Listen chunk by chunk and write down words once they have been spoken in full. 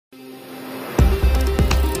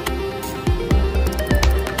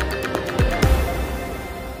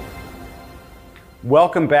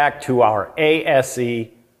Welcome back to our ASE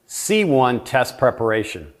C1 test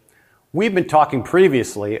preparation. We've been talking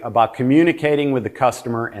previously about communicating with the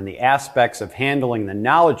customer and the aspects of handling the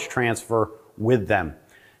knowledge transfer with them.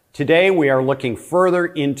 Today we are looking further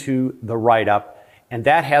into the write-up, and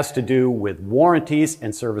that has to do with warranties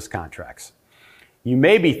and service contracts. You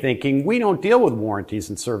may be thinking, we don't deal with warranties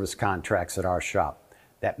and service contracts at our shop.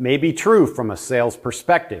 That may be true from a sales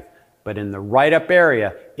perspective, but in the write-up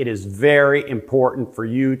area, it is very important for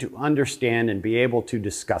you to understand and be able to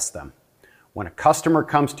discuss them. When a customer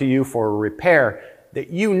comes to you for a repair that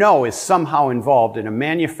you know is somehow involved in a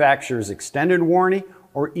manufacturer's extended warranty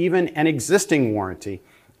or even an existing warranty,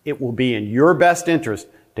 it will be in your best interest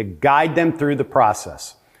to guide them through the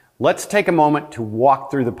process. Let's take a moment to walk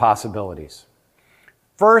through the possibilities.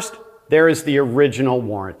 First, there is the original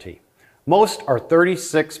warranty. Most are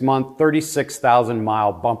 36-month,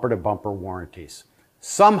 36,000-mile bumper-to-bumper warranties.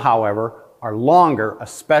 Some, however, are longer,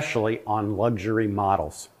 especially on luxury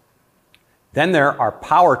models. Then there are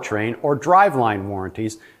powertrain or driveline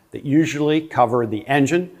warranties that usually cover the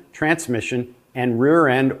engine, transmission, and rear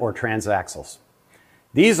end or transaxles.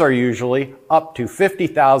 These are usually up to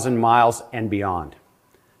 50,000 miles and beyond.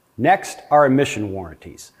 Next are emission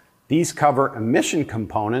warranties. These cover emission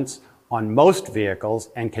components on most vehicles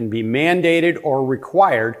and can be mandated or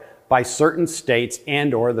required by certain states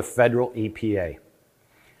and or the federal EPA.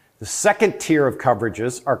 The second tier of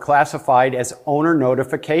coverages are classified as owner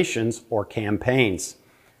notifications or campaigns.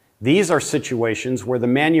 These are situations where the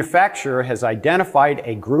manufacturer has identified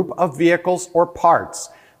a group of vehicles or parts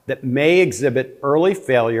that may exhibit early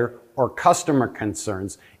failure or customer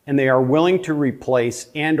concerns, and they are willing to replace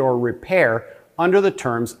and or repair under the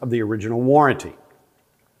terms of the original warranty.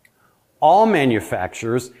 All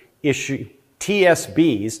manufacturers issue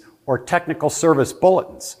TSBs or technical service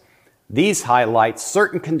bulletins. These highlight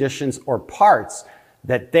certain conditions or parts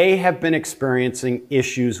that they have been experiencing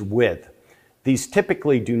issues with. These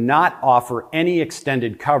typically do not offer any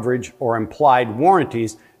extended coverage or implied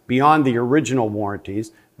warranties beyond the original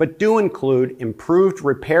warranties, but do include improved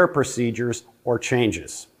repair procedures or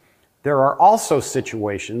changes. There are also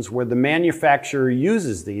situations where the manufacturer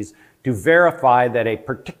uses these to verify that a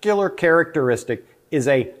particular characteristic is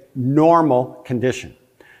a normal condition.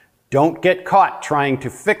 Don't get caught trying to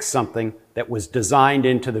fix something that was designed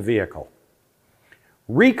into the vehicle.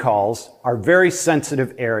 Recalls are very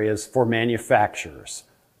sensitive areas for manufacturers,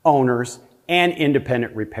 owners, and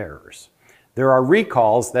independent repairers. There are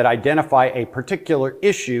recalls that identify a particular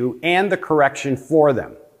issue and the correction for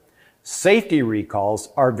them. Safety recalls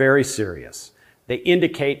are very serious. They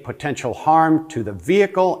indicate potential harm to the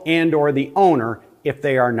vehicle and or the owner if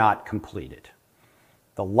they are not completed.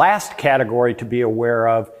 The last category to be aware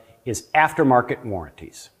of is aftermarket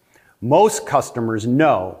warranties. Most customers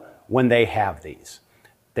know when they have these.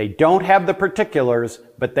 They don't have the particulars,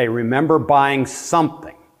 but they remember buying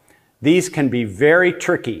something. These can be very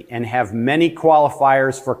tricky and have many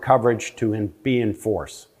qualifiers for coverage to be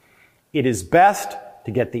enforced. It is best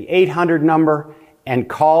to get the 800 number and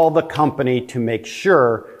call the company to make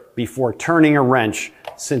sure before turning a wrench,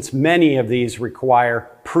 since many of these require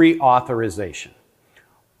pre-authorization.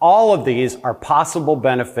 All of these are possible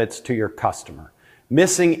benefits to your customer.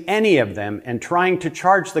 Missing any of them and trying to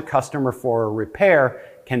charge the customer for a repair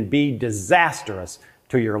can be disastrous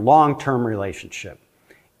to your long-term relationship.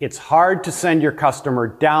 It's hard to send your customer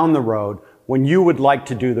down the road when you would like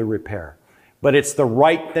to do the repair, but it's the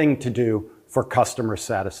right thing to do for customer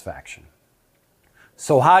satisfaction.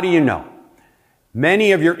 So how do you know?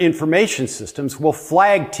 Many of your information systems will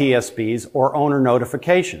flag TSBs or owner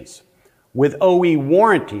notifications. With OE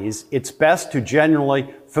warranties, it's best to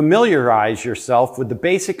generally familiarize yourself with the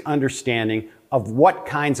basic understanding of what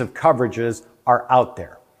kinds of coverages are out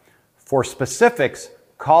there. For specifics,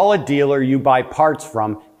 call a dealer you buy parts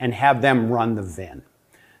from and have them run the VIN.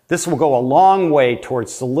 This will go a long way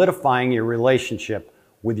towards solidifying your relationship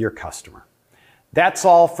with your customer. That's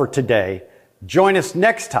all for today. Join us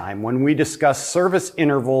next time when we discuss service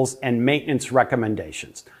intervals and maintenance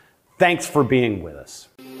recommendations. Thanks for being with us.